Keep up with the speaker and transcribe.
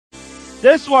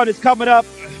This one is coming up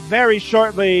very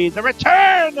shortly. The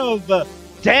return of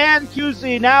Dan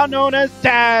QZ, now known as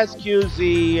Daz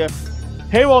QZ.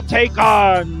 He will take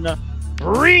on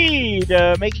Reed,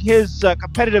 making his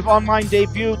competitive online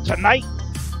debut tonight.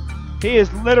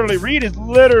 Reed is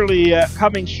literally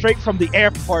coming straight from the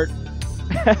airport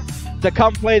to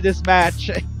come play this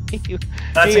match.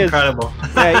 That's incredible.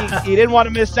 Yeah, he didn't want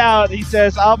to miss out. He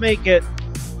says, I'll make it.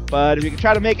 But if you can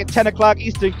try to make it 10 o'clock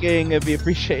Eastern, King, it'd be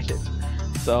appreciated.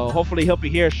 So hopefully he'll be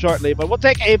here shortly. But we'll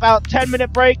take about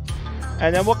 10-minute break,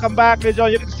 and then we'll come back and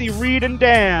you can see Reed and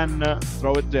Dan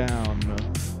throw it down.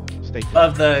 Stay tuned.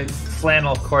 Love the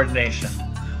flannel coordination.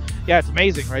 Yeah, it's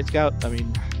amazing, right, Scout? I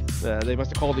mean, they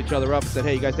must have called each other up and said,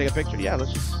 hey, you guys take a picture? Yeah,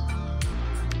 let's just,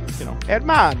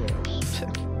 hermanos.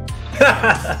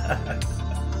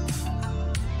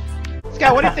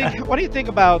 Scott, what do you think? What do you think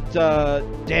about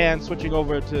Dan switching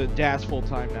over to Daz full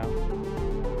time now?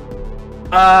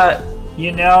 I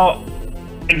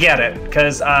get it,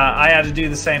 because I had to do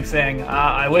the same thing.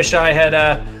 I wish I had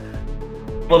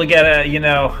able to get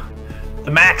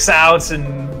the max outs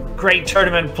and great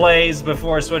tournament plays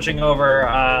before switching over,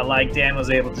 like Dan was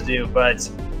able to do. But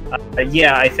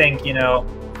yeah, I think a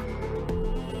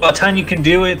ton you can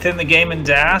do within the game in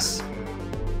Daz.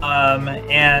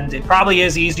 And it probably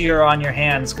is easier on your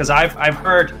hands, because I've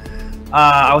heard,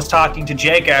 I was talking to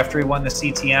Jake after he won the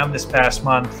CTM this past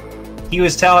month. He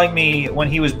was telling me when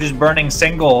he was just burning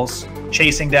singles,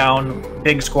 chasing down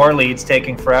big score leads,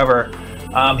 taking forever,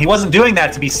 he wasn't doing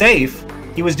that to be safe.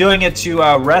 He was doing it to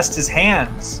rest his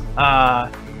hands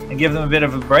and give them a bit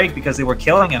of a break because they were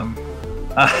killing him.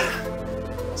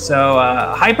 So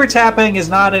hyper tapping is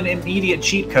not an immediate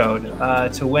cheat code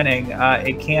to winning.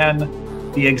 It can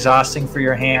be exhausting for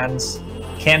your hands,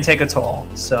 can take a toll.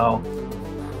 So,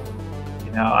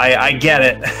 I get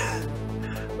it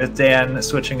with Dan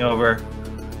switching over.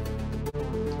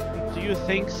 Do you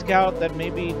think, Scout, that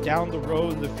maybe down the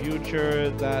road in the future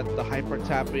that the hyper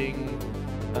tapping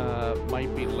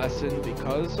might be lessened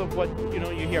because of what you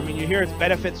hear? I mean, you hear its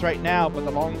benefits right now, but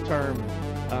the long term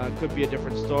could be a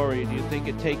different story. Do you think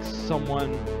it takes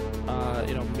someone,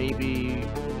 maybe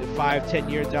 5-10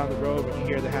 years down the road, when you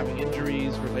hear they're having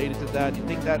injuries related to that, do you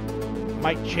think that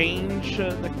might change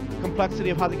the complexity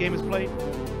of how the game is played?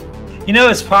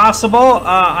 It's possible.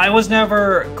 I was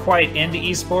never quite into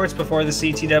esports before the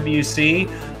CTWC,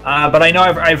 but I know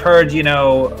I've heard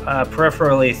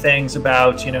peripherally things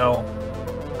about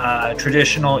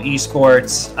traditional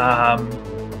esports,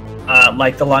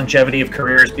 like the longevity of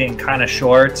careers being kind of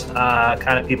short,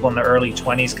 kind of people in the early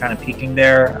 20s kind of peaking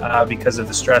there because of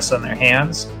the stress on their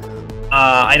hands.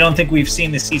 I don't think we've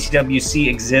seen the CTWC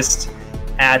exist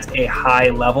at a high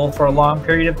level for a long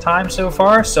period of time so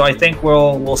far. So I think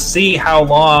we'll see how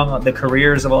long the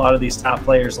careers of a lot of these top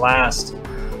players last.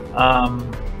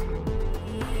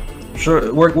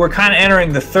 Sure, we're kind of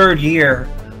entering the third year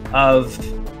of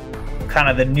kind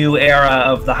of the new era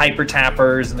of the hyper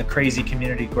tappers and the crazy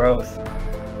community growth.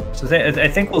 So I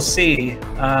think we'll see.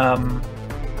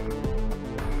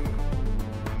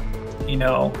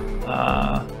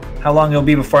 How long it'll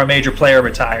be before a major player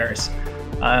retires.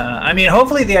 I mean,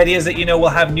 hopefully the idea is that, we'll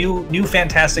have new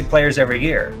fantastic players every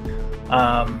year.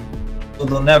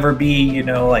 There'll never be,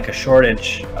 like a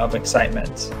shortage of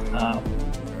excitement.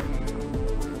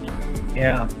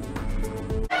 Yeah.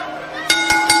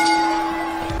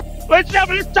 Ladies and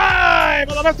gentlemen, it's time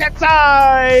on the left-hand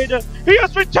side. He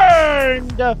has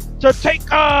returned to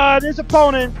take on his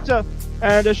opponent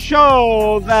and to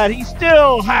show that he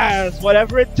still has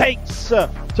whatever it takes to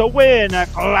win a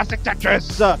classic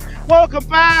Tetris. Welcome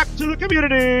back to the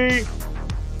community,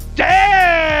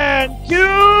 Dan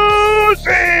QZ!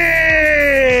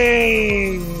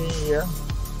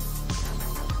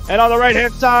 And on the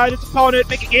right-hand side, his opponent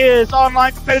making his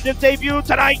online competitive debut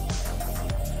tonight.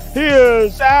 He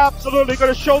is absolutely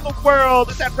going to show the world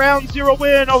that that round 0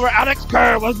 win over Alex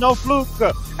Kerr was no fluke,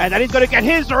 and that he's going to get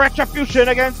his retribution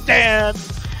against Dan.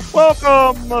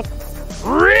 Welcome,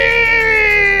 Reed!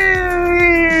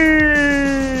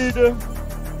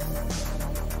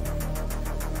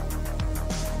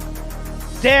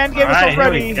 Dan gave us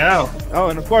already. Here we go. Oh,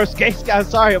 and of course, Gay Scout.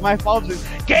 Sorry, my apologies.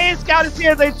 Gay Scout is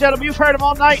here, ladies and gentlemen. You've heard him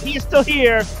all night. He is still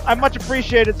here. I'm much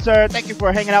appreciated, sir. Thank you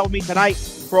for hanging out with me tonight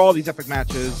for all these epic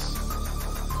matches.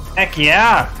 Heck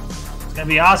yeah. It's going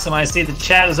to be awesome. I see the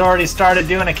chat has already started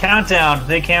doing a countdown.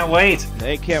 They can't wait.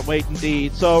 They can't wait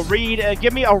indeed. So, Reed,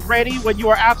 give me a ready when you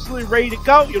are absolutely ready to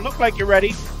go. You look like you're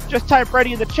ready. Just type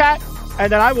ready in the chat,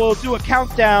 and then I will do a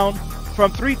countdown from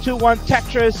 3, 2, 1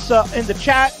 Tetris in the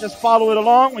chat. Just follow it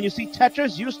along. When you see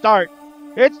Tetris, you start.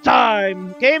 It's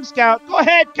time. Game Scout, go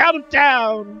ahead, count them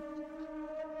down.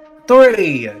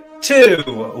 3, 2,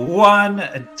 1,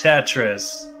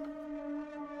 Tetris.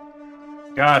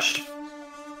 Gosh,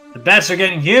 the bets are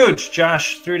getting huge.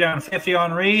 Josh threw down 50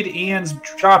 on Reed. Ian's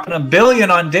dropping $1 billion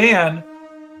on Dan.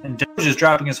 And Doge is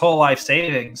dropping his whole life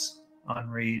savings on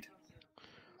Reed.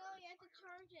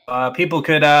 People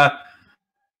could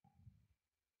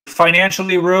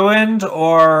financially ruined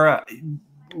or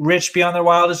rich beyond their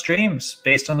wildest dreams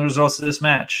based on the results of this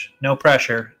match. No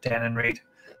pressure, Dan and Reed.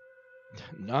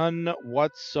 None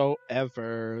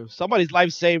whatsoever. Somebody's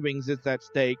life savings is at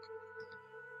stake.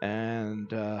 And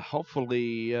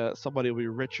hopefully somebody will be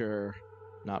richer,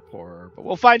 not poorer. But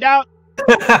we'll find out.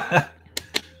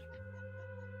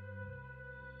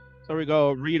 So we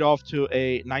go. Reed off to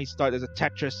a nice start. There's a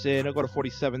Tetris in. I'll go to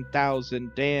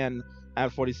 47,000. Dan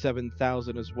at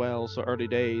 47,000 as well. So early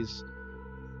days.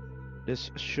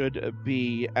 This should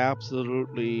be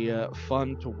absolutely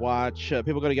fun to watch.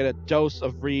 People are going to get a dose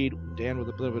of Reed. Dan with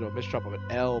a little bit of a misdrop of an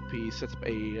LP. Sets up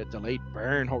a delayed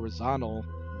burn horizontal.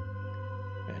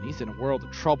 And he's in a world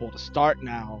of trouble to start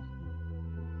now.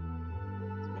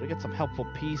 Gotta get some helpful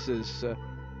pieces.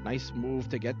 Nice move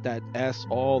to get that S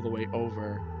all the way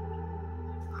over.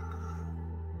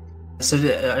 It's an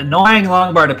annoying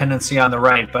long bar dependency on the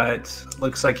right, but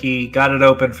looks like he got it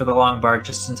open for the long bar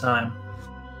just in time.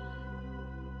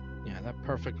 Yeah, that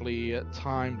perfectly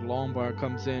timed long bar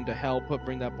comes in to help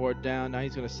bring that board down. Now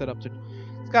he's going to set up to...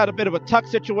 He's got a bit of a tuck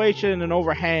situation and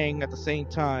overhang at the same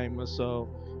time, so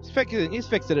he's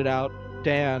fixing it out.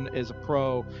 Dan is a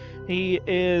pro. He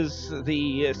is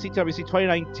the CTWC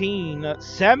 2019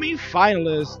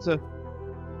 semi-finalist.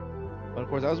 But of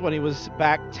course, that was when he was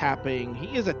back tapping.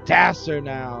 He is a dasser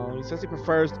now. He says he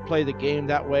prefers to play the game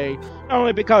that way, not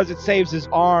only because it saves his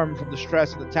arm from the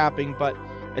stress of the tapping, but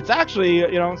it's actually,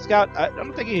 you know, Scout, I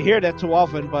don't think you hear that too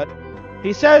often, but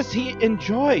he says he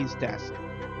enjoys dassing.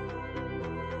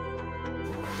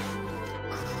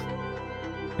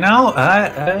 No,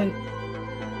 I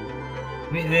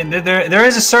mean, there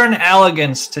is a certain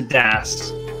elegance to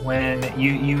DAS when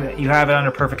you have it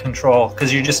under perfect control,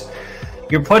 because you're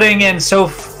putting in so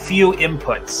few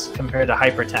inputs compared to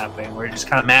hyper tapping, where you're just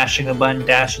kind of mashing a button,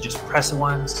 dash, you just press it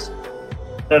once,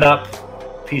 put it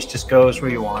up, piece just goes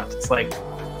where you want. It's like,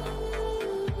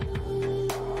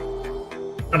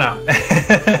 I don't know.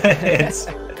 It's...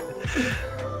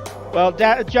 Well,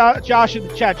 Josh in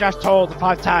the chat, Josh told the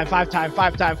five-time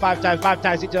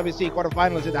CTWC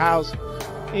quarterfinalist in the house.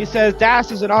 He says,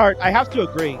 DAS is an art. I have to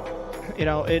agree. You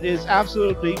know, it is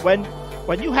absolutely, when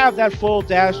you have that full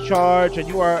dash charge and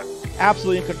you are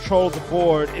absolutely in control of the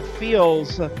board, it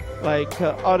feels like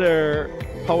utter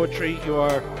poetry. You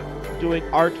are doing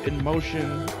art in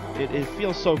motion. It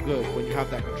feels so good when you have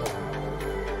that control.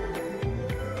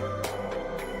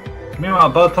 Meanwhile,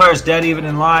 both players dead even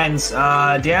in lines.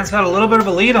 Dan's got a little bit of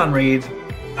a lead on Reed.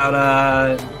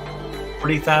 About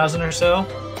 40,000 or so.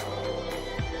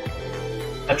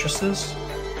 Tetrises.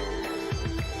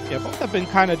 Yeah, both have been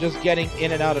kind of just getting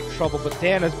in and out of trouble, but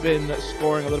Dan has been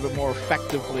scoring a little bit more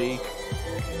effectively.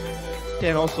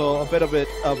 Dan also a bit of a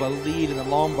lead in the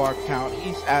long bar count.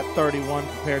 He's at 31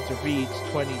 compared to Reed's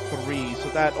 23, so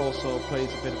that also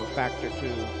plays a bit of a factor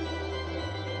too.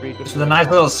 Reed so the nice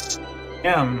little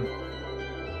scam.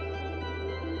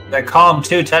 That column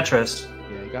 2 Tetris.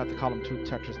 Yeah, he got the column 2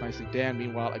 Tetris nicely. Dan,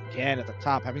 meanwhile, again at the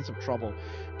top, having some trouble.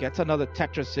 Gets another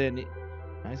Tetris in.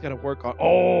 Now he's got to work on...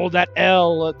 Oh, that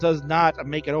L does not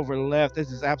make it over left.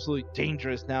 This is absolutely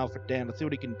dangerous now for Dan. Let's see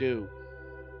what he can do.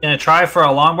 Gonna try for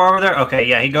a long bar over there? Okay,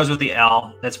 yeah, he goes with the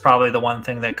L. That's probably the one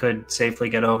thing that could safely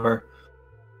get over.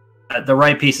 The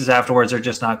right pieces afterwards are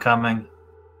just not coming.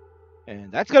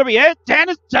 And that's going to be it. Dan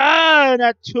is done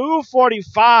at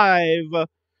 245.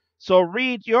 So,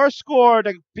 Reed, your score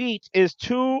to beat is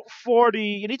 240.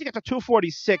 You need to get to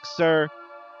 246, sir.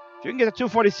 If you can get to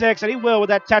 246, and he will with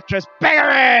that Tetris.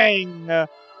 Bang!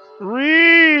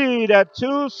 Reed at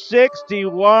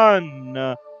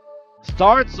 261.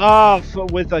 Starts off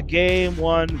with a Game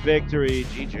 1 victory.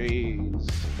 GG's.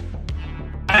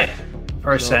 Hi.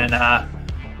 Person,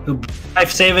 who life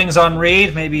savings on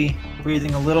Reed, maybe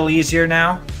breathing a little easier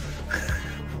now.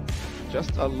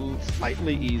 Just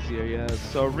slightly easier, yes.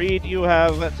 So, Reed, you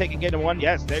have taken Game 1.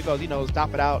 Yes, there goes. He knows.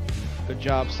 Top it out. Good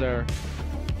job, sir.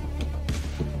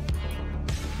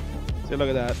 See, look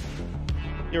at that.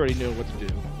 You already knew what to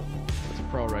do. That's a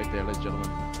pro right there, ladies and gentlemen.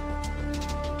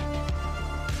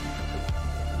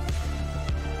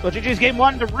 So, GG's Game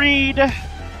 1 to Reed.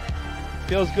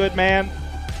 Feels good, man.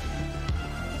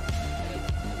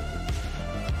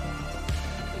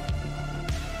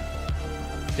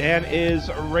 Dan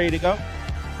is ready to go.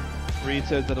 Reed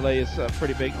says the delay is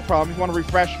pretty big. No problem. If you want to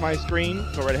refresh my screen,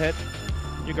 go right ahead.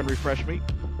 You can refresh me.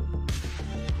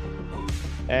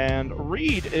 And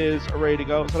Reed is ready to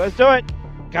go. So let's do it.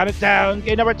 Count it down.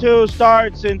 Game number 2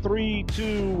 starts in 3,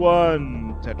 2,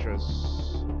 1. Tetris.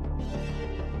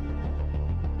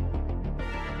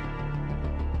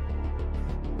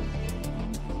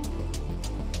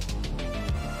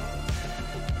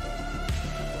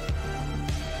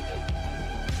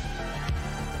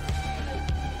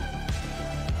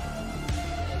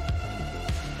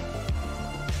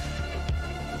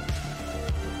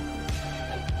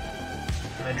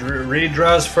 Reed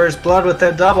draws first blood with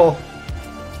that double.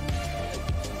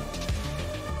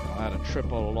 I'll add a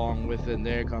triple along with it.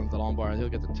 There comes the long bar. He'll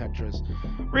get the Tetris.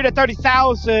 Reed at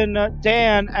 30,000.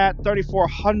 Dan at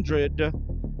 3,400.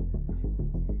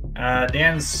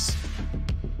 Dan's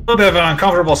a little bit of an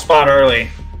uncomfortable spot early.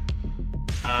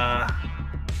 Oh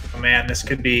man, this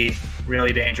could be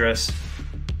really dangerous.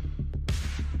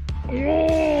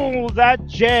 Oh, that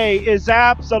J is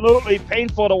absolutely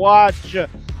painful to watch.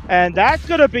 And that's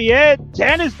going to be it.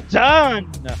 Dan is done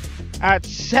at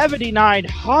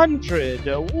 7,900.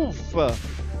 Oof.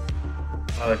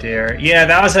 Oh, dear. Yeah,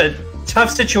 that was a tough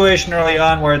situation early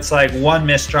on where it's like one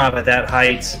misdrop at that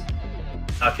height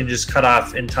can just cut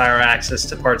off entire access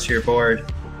to parts of your board.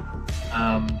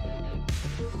 Not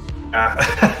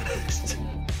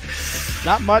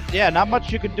much. Yeah, not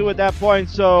much you can do at that point.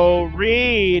 So,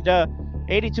 Reed,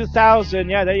 82,000.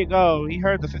 Yeah, there you go. He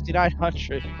heard the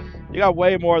 5,900. You got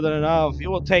way more than enough. You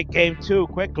will take game 2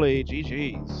 quickly.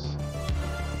 GG's.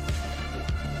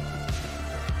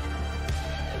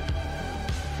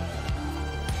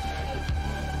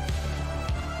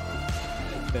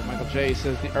 Then Michael J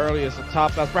says the earliest of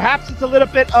top outs. Perhaps it's a little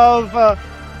bit of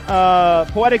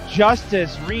poetic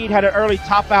justice. Reed had an early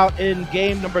top out in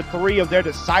game number 3 of their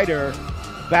decider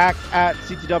back at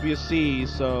CTWC.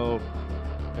 So,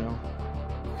 you know,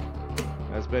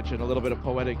 as mentioned, a little bit of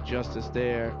poetic justice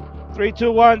there. 3,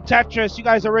 2, 1, Tetris. You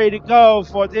guys are ready to go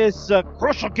for this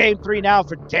crucial game 3 now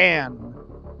for Dan.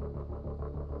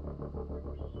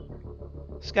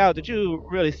 Scout, did you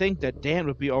really think that Dan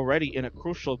would be already in a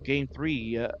crucial game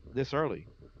 3 this early?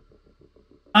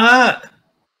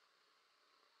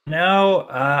 No.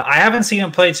 I haven't seen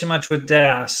him play too much with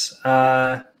Das.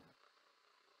 I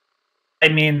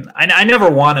mean, I never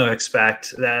want to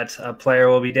expect that a player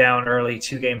will be down early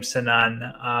 2 games to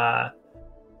none.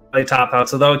 Play top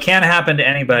outs, although it can happen to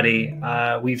anybody.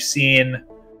 We've seen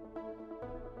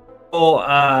people,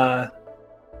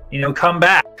 come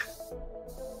back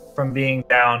from being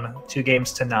down 2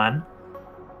 games to none.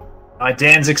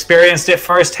 Dan's experienced it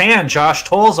firsthand. Josh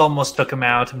Tolles almost took him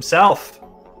out himself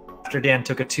after Dan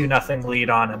took a 2-0 lead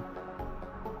on him.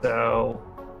 So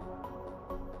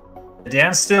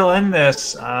Dan's still in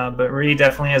this, but Reed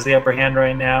definitely has the upper hand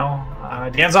right now.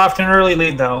 Dan's off to an early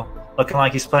lead, though. Looking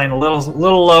like he's playing a little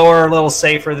lower, a little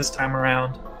safer this time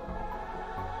around.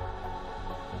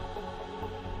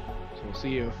 So we'll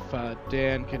see if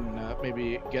Dan can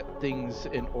maybe get things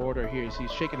in order here.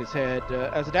 He's shaking his head.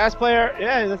 As a DAS player,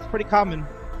 yeah, that's pretty common.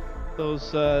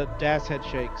 Those DAS head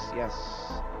shakes, yes.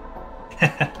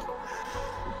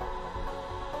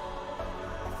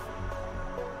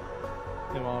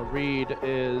 Meanwhile, Reed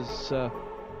is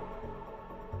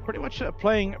pretty much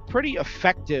playing pretty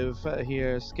effective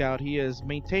here, Scout. He has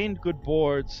maintained good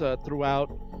boards throughout.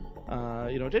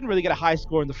 Didn't really get a high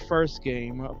score in the first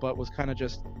game, but was kind of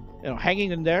just,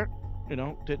 hanging in there.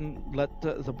 Didn't let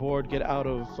the board get out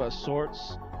of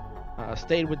sorts.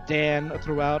 Stayed with Dan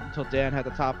throughout until Dan had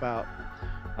the top out.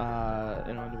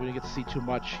 We didn't get to see too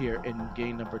much here in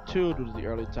game number 2 due to the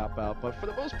early top out. But for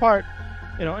the most part,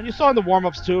 and you saw in the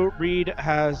warm-ups too, Reed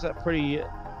has a pretty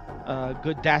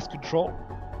good DAS control.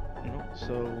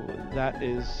 So that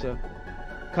is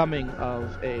coming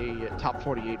of a top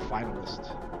 48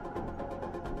 finalist.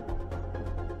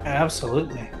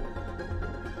 Absolutely.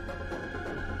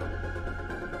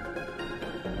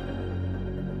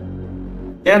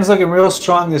 Dan's looking real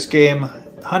strong this game.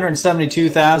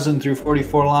 172,000 through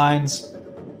 44 lines.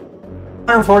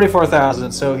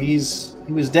 144,000, so he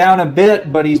was down a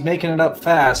bit, but he's making it up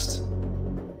fast.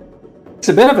 It's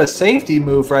a bit of a safety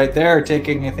move right there,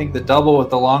 taking, I think, the double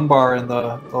with the long bar and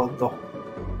the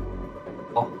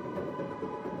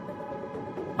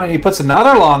and he puts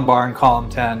another long bar in column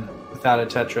 10 without a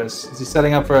Tetris. Is he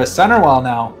setting up for a center wall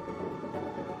now?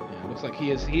 Yeah, looks like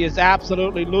he is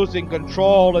absolutely losing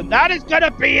control, and that is gonna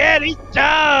be it. He's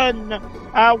done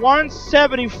at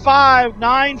 175,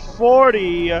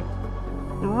 940.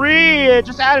 Reed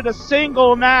just added a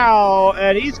single now,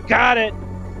 and he's got it.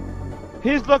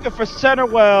 He's looking for center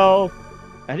well,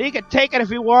 And he can take it if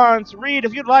he wants. Reed,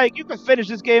 if you'd like, you can finish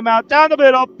this game out down the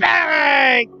middle.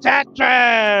 Bang!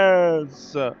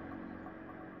 Tetris!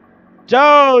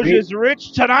 Doge is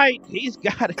rich tonight. He's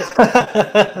got it.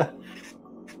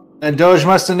 And Doge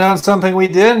must have known something we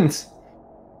didn't.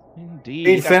 Indeed.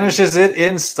 He finishes it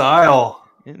in style.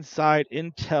 Inside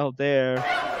intel there.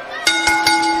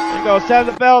 There you go. Sam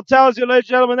the Bell tells you, ladies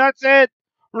and gentlemen, that's it.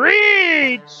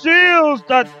 Reed seals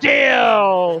the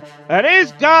deal. And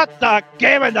he's got the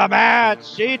game in the match.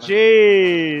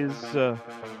 GG's.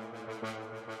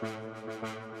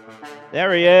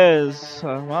 There he is.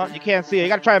 Well, you can't see it. You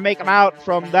got to try to make him out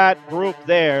from that group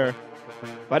there.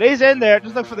 But he's in there.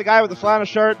 Just look for the guy with the flannel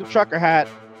shirt, the trucker hat.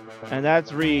 And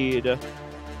that's Reed.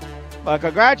 But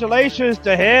congratulations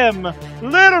to him.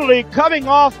 Literally coming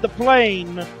off the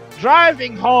plane,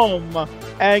 driving home,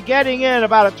 and getting in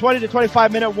about a 20 to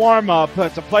 25 minute warm-up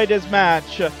to play this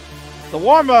match. The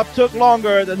warm-up took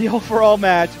longer than the overall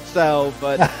match itself,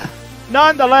 but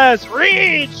nonetheless,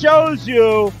 Reed shows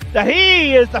you that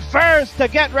he is the first to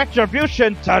get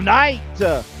retribution tonight.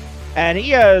 And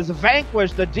he has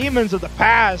vanquished the demons of the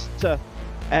past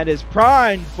and is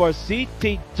primed for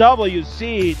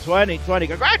CTWC 2020.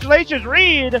 Congratulations,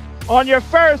 Reed, on your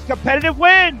first competitive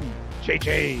win.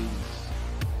 GG's.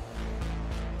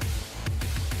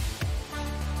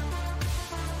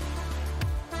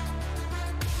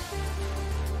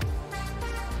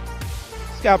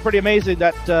 It's got pretty amazing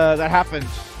that that happened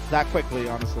that quickly,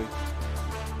 honestly.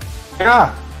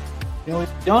 Yeah. You know, we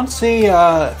don't see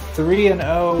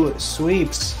 3-0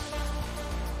 sweeps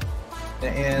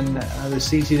in the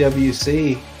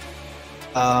CTWC.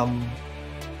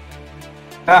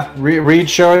 Reed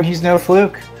showing he's no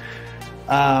fluke.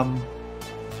 I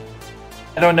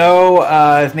don't know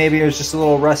if maybe it was just a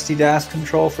little rusty dash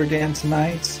control for Dan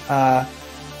tonight.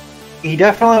 He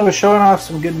definitely was showing off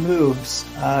some good moves.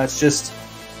 It's just,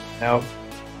 you know,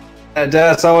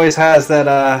 Das always has that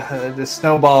the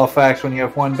snowball effect. When you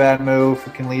have one bad move,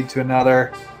 it can lead to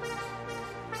another.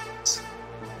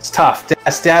 It's tough.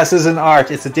 Das is an art.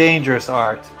 It's a dangerous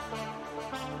art.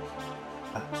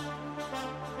 A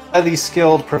highly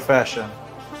skilled profession.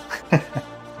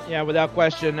 Yeah, without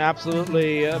question,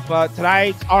 absolutely. But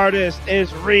tonight's artist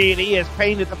is Reed. He has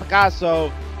painted the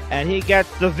Picasso, and he gets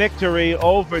the victory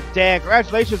over Dan.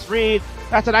 Congratulations, Reed.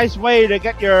 That's a nice way to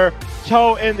get your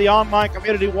toe in the online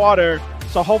community water.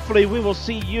 So hopefully we will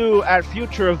see you at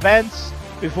future events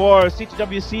before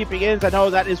CTWC begins. I know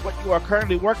that is what you are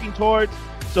currently working towards.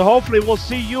 So hopefully we'll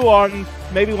see you on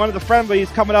maybe one of the friendlies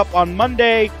coming up on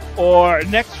Monday or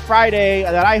next Friday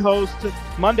that I host.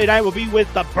 Monday night will be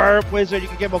with the Burb Wizard. You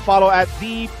can give him a follow at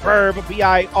the Burb,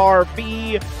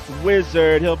 B-I-R-B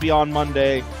Wizard. He'll be on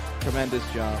Monday. Tremendous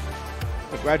job.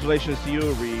 Congratulations to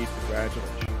you, Reed.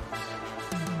 Congratulations.